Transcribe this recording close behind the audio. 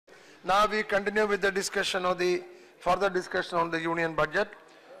Now we continue with the discussion of the further discussion on the union budget.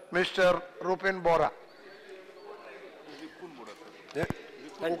 Mr. Ripun Bora. Yeah.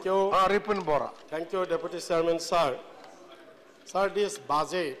 Thank you. Ripun Bora. Thank you, Deputy Chairman, sir. Sir, this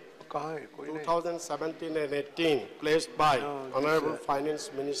budget 2017 and 18 placed by Honorable Finance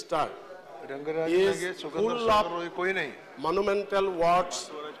Minister is full of monumental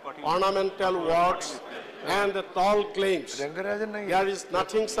works, ornamental works, and tall claims. There is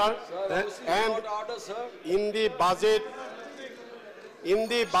nothing, sir. And in the budget,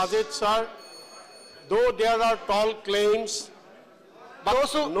 sir, though there are tall claims, but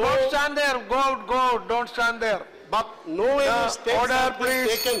those who don't stand there, go, don't stand there. But no any steps order, have been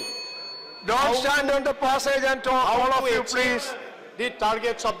please. taken. Don't stand on the passage and talk, all of you, please. The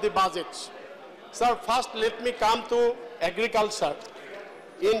targets of the budgets. Sir, first let me come to agriculture.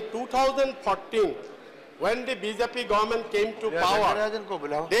 In 2014, when the BJP government came to power,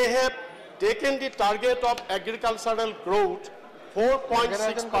 they have taken the target of agricultural growth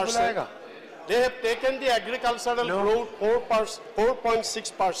 4.6%. They have taken the agricultural growth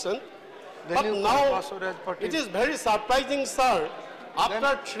 4.6%. But now, it is very surprising, sir.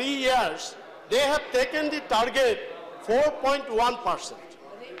 After 3 years, they have taken the target 4.1%.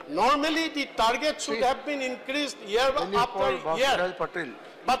 Normally, the target should have been increased year after year.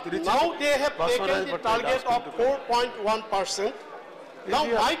 But now they have taken the target of 4.1%. Now,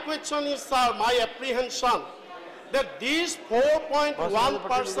 my question is, sir, my apprehension, that this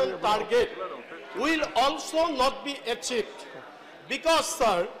 4.1% target will also not be achieved. Because,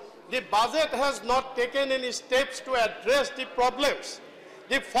 sir, the budget has not taken any steps to address the problems.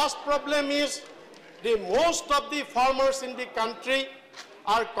 The first problem is the most of the farmers in the country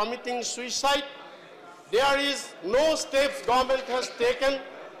are committing suicide. There is no steps government has taken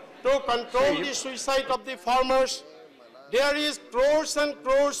to control the suicide of the farmers. There is crores and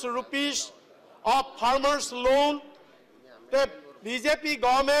crores rupees of farmers' loan. The BJP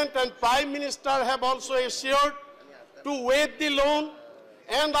government and Prime Minister have also assured to waive the loan.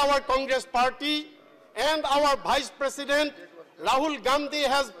 And our Congress party and our Vice President Rahul Gandhi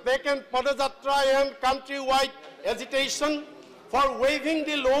has taken Padajatra and countrywide agitation for waiving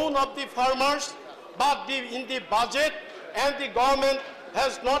the loan of the farmers, but in the budget and the government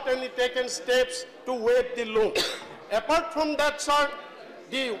has not only taken steps to waive the loan. Apart from that, sir,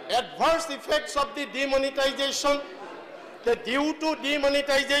 the adverse effects of the demonetization, due to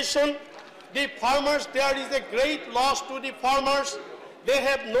demonetization, the farmers, there is a great loss to the farmers. They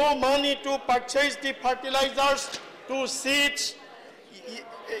have no money to purchase the fertilizers, to seeds.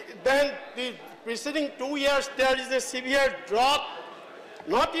 Then the preceding 2 years, there is a severe drought.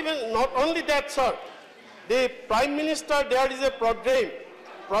 Not only that, sir. The Prime Minister, there is a program,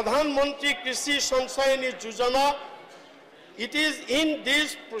 Pradhan Mantri Krishi Sansayani Yojana. It is in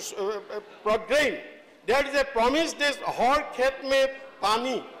this program, there is a promise, this Har Khet Mein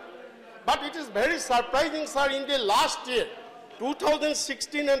Pani. But it is very surprising, sir, in the last year,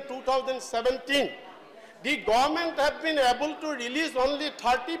 2016 and 2017, the government have been able to release only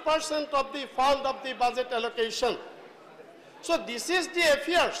 30% of the fund of the budget allocation. So this is the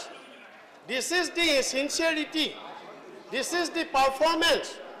affairs. This is the sincerity. This is the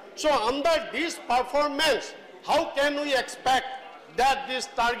performance. So under this performance, how can we expect that this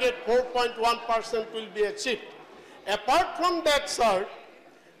target 4.1% will be achieved? Apart from that, sir,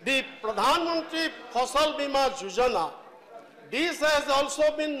 the Pradhan Mantri Fasal Bima Yojana, this has also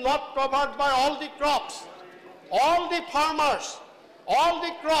been not covered by all the crops, all the farmers, all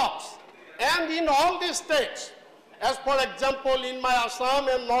the crops, and in all the states. As for example, in my Assam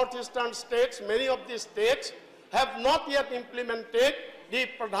and northeastern states, many of the states have not yet implemented the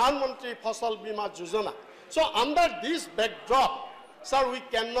Pradhan Mantri Fasal Bima Yojana. So under this backdrop, sir, we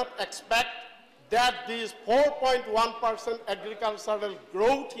cannot expect that this 4.1% agricultural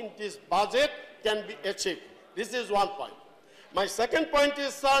growth in this budget can be achieved. This is one point. My second point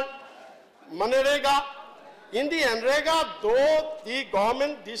is, sir, Manrega. In the Manrega, though the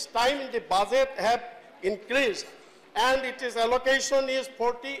government this time in the budget have increased and its allocation is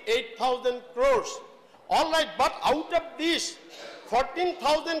 48,000 crores. All right, but out of this,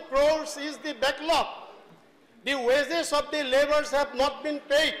 14,000 crores is the backlog. The wages of the laborers have not been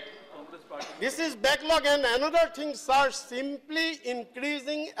paid. This is backlog. And another thing, sir, simply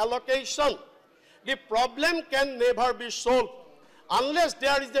increasing allocation. The problem can never be solved unless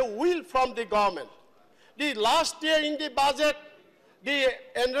there is a will from the government. The last year in the budget, the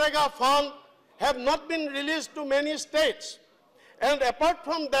Manrega fund have not been released to many states. And apart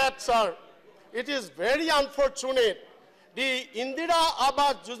from that, sir, it is very unfortunate. The Indira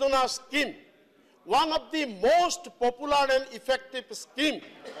Awas Yojana scheme, one of the most popular and effective scheme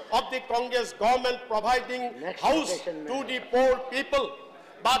of the Congress government, providing house to the poor people.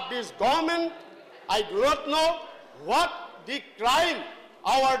 But this government, I do not know what the crime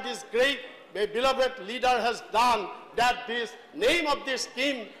this great beloved leader has done, that this name of this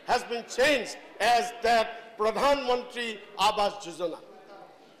scheme has been changed as that Pradhan Mantri Awas Yojana.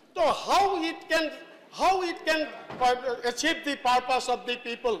 So how it can achieve the purpose of the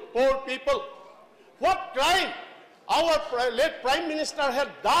people, poor people? What crime our late Prime Minister had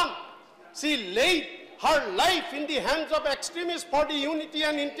done? She laid her life in the hands of extremists for the unity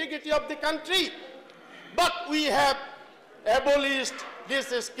and integrity of the country. But we have abolished this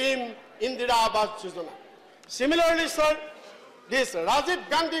scheme, Indira Awas Yojana. Similarly, sir, this Rajiv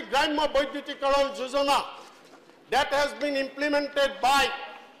Gandhi Grama Vaidyutikaran Yojana that has been implemented by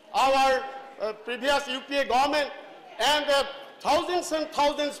our previous UPA government, and thousands and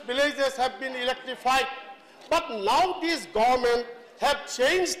thousands villages have been electrified. But now this government have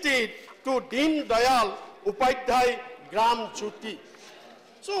changed it to Deen Dayal Upadhyay Gram Jyoti.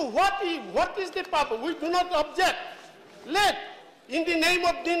 So what is the purpose? We do not object. Let, in the name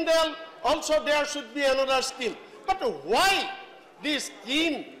of Deen Dayal, also there should be another scheme. But why this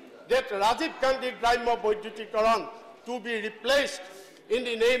scheme that Rajiv Gandhi Grama Vaidyutikaran to be replaced in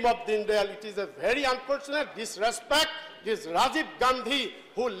the name of Deen Dayal? It is a very unfortunate disrespect. This Rajiv Gandhi,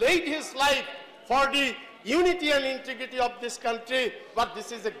 who laid his life for the unity and integrity of this country, but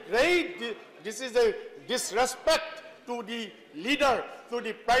this is a disrespect to the leader, to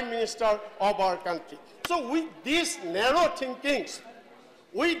the Prime Minister of our country. So with these narrow thinkings,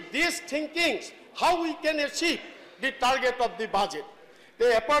 how we can achieve the target of the budget?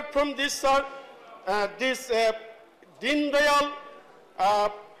 Apart from this, sir, Deen Dayal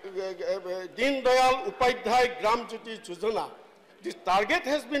Upadhyay Gram Jyoti Yojana, the target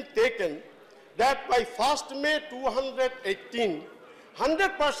has been taken that by 1st May 2018,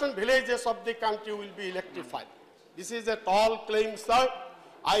 100% villages of the country will be electrified. This is a tall claim, sir.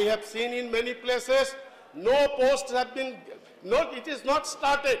 I have seen in many places, no posts have been, it is not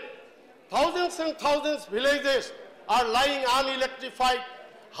started. Thousands and thousands villages are lying unelectrified,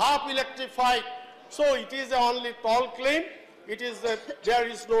 half electrified. So it is only tall claim. It is that there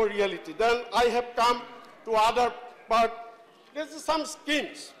is no reality. Then I have come to other part. There are some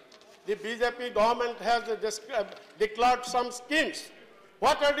schemes. The BJP government has declared some schemes.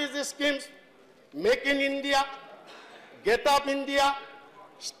 What are these schemes? Make in India, Get Up India,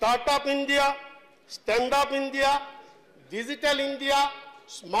 Start Up India, Stand Up India, Digital India,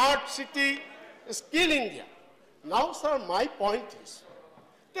 Smart City, Skill India. Now, sir, my point is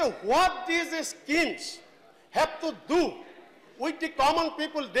that what these schemes have to do with the common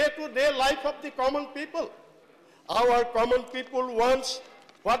people, day-to-day life of the common people. Our common people wants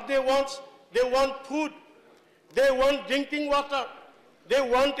what they want. They want food. They want drinking water. They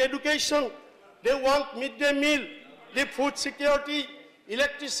want education. They want midday meal, the food security,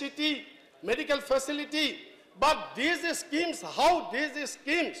 electricity, medical facility. But these schemes, how these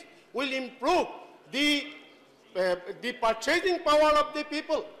schemes will improve the purchasing power of the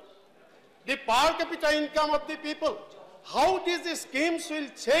people, the per capita income of the people, how these schemes will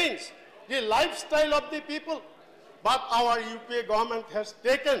change the lifestyle of the people. But our UPA government has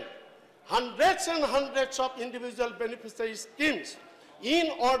taken hundreds and hundreds of individual beneficiary schemes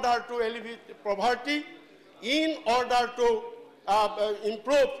in order to alleviate poverty, in order to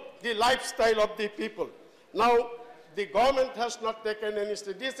improve the lifestyle of the people. Now, the government has not taken any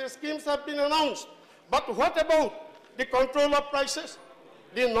step. These schemes have been announced. But what about the control of prices?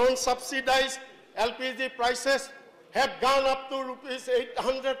 The non-subsidized LPG prices have gone up to rupees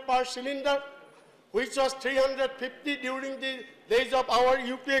 800 per cylinder, which was 350 during the days of our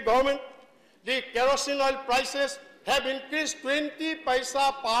UPA government. The kerosene oil prices have increased 20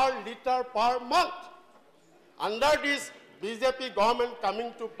 paisa per liter per month. Under this BJP government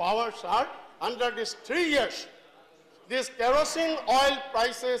coming to power, sir, under these 3 years, these kerosene oil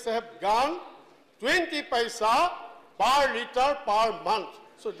prices have gone 20 paisa per liter per month.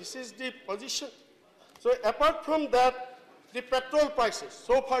 So this is the position. So apart from that, the petrol prices,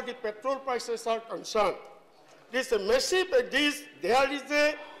 so far the petrol prices are concerned. This massive, there is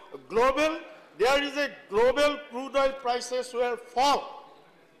a global crude oil prices were fall.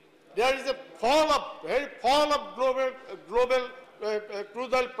 There is a fall of global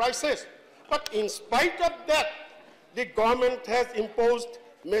crude oil prices. But in spite of that, the government has imposed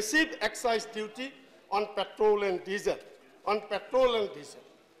massive excise duty on petrol and diesel,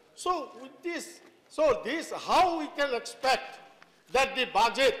 So with this, how we can expect that the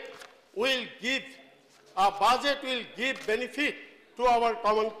budget will give benefit to our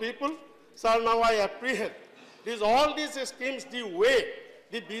common people? Sir, now I apprehend all these schemes, the way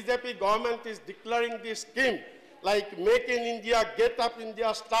the BJP government is declaring this scheme, like Make in India, Get Up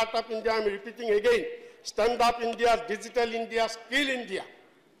India, Start Up India, I'm repeating again, Stand Up India, Digital India, Skill India.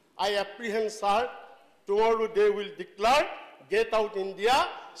 I apprehend, sir, tomorrow they will declare Get Out India,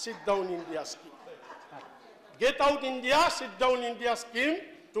 Sit Down India scheme. Get Out India, Sit Down India scheme,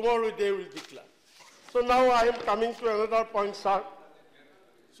 tomorrow they will declare. So now I am coming to another point, sir.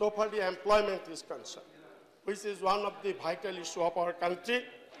 So far the employment is concerned, which is one of the vital issues of our country.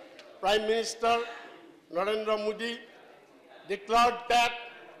 Prime Minister Narendra Modi declared that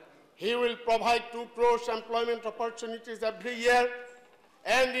he will provide 2 crores employment opportunities every year.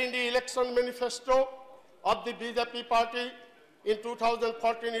 And in the election manifesto of the BJP party in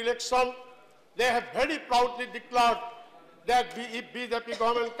 2014 election, they have very proudly declared that if BJP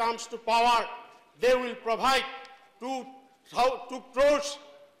government comes to power, they will provide 2 crores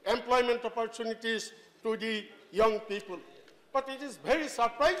employment opportunities to the young people. But it is very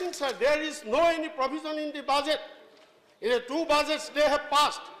surprising, sir. There is no any provision in the budget. In the 2 budgets they have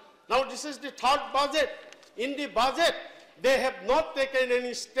passed. Now this is the 3rd budget. In the budget, they have not taken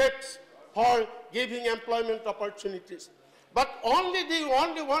any steps for giving employment opportunities. But only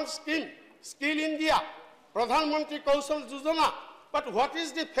one scheme, Skill India, Pradhan Mantri Kaushal Yojana. But what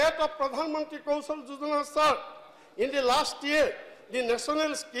is the fate of Pradhan Mantri Kaushal Yojana, sir? In the last year, the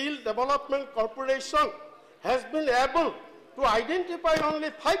National Skill Development Corporation has been able to identify only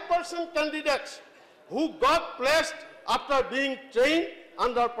 5% candidates who got placed after being trained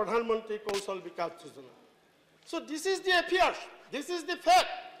under Pradhan Mantri Kaushal Vikas Yojana. So this is the affairs, this is the fact.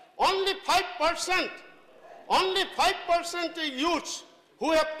 Only 5% youths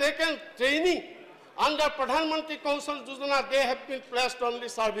who have taken training under Pradhan Mantri Kaushal Yojana, they have been placed only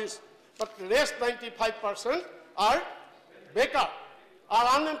service. But the rest 95% are bekar, are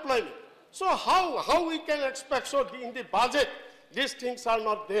unemployment. So how we can expect? So in the budget, these things are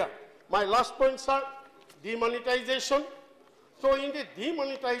not there. My last point, sir, demonetization. So in the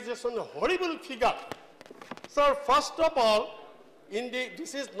demonetization, a horrible figure. Sir, first of all,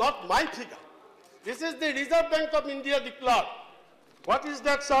 this is not my figure. This is the Reserve Bank of India declared. What is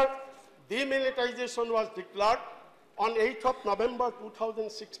that, sir? Demonetization was declared on 8th of November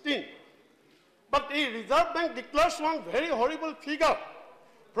 2016. But the Reserve Bank declares one very horrible figure.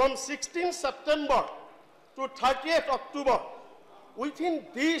 From 16 September to 30th October, within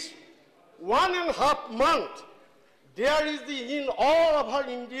this 1.5 months, there is in all over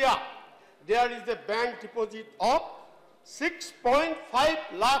India, there is a bank deposit of 6.5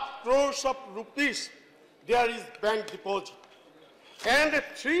 lakh crores of rupees. There is bank deposit. And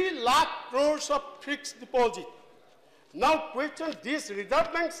 3 lakh crores of fixed deposit. Now question, this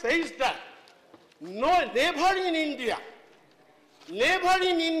Reserve Bank says that never in India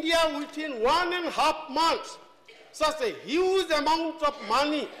within 1.5 months, such a huge amount of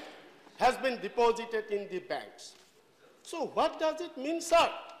money has been deposited in the banks. So what does it mean, sir?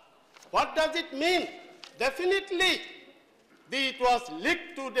 What does it mean? Definitely, it was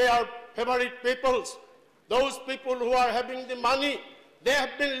leaked to their favorite peoples. Those people who are having the money, they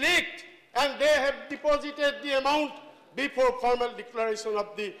have been leaked and they have deposited the amount before formal declaration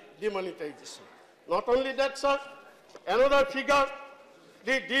of the demonetization. Not only that, sir, another figure,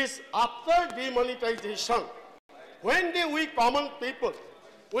 this after demonetization, when we common people,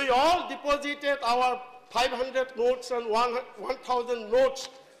 we all deposited our 500 notes and 1,000 notes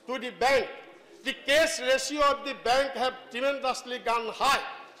to the bank. The cash ratio of the bank have tremendously gone high.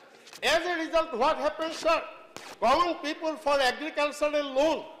 As a result, what happens, sir? Common people for agricultural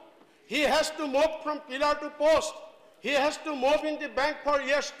loan, he has to move from pillar to post. He has to move in the bank for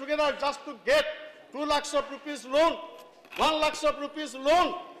years together just to get 2 lakhs of rupees loan, 1 lakhs of rupees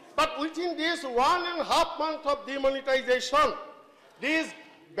loan. But within this 1.5 months of demonetization, this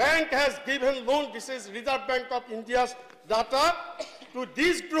bank has given loan, this is Reserve Bank of India's data, to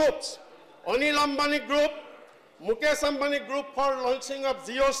these groups, Anil Ambani Group, Mukesh Ambani Group for launching of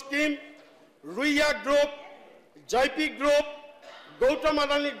Jio scheme, Rajya Group, JP Group, Gautam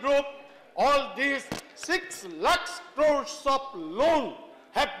Adani Group, all these 6 lakhs crores of loan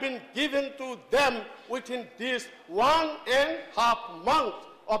have been given to them within this 1.5 months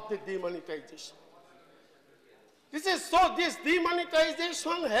of the demonetization. This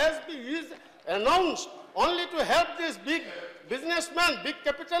demonetization has been announced only to help these big businessmen, big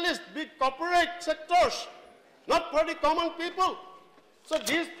capitalists, big corporate sectors, not for the common people. So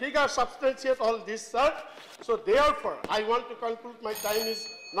these figures substantiate all this, sir. So therefore, I want to conclude, my time is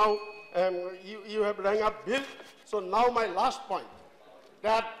now, you have rang up bill. So now my last point,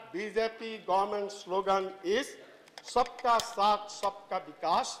 that BJP government slogan is Sabka Saath, Sabka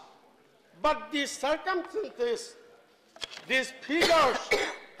Vikas. But the circumstances, these figures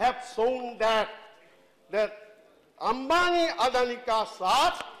have shown that Ambani Adani ka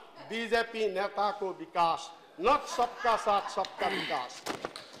saath BJP neta ko vikas, not sabka saath sabka vikas.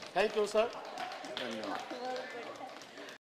 Thank you, sir.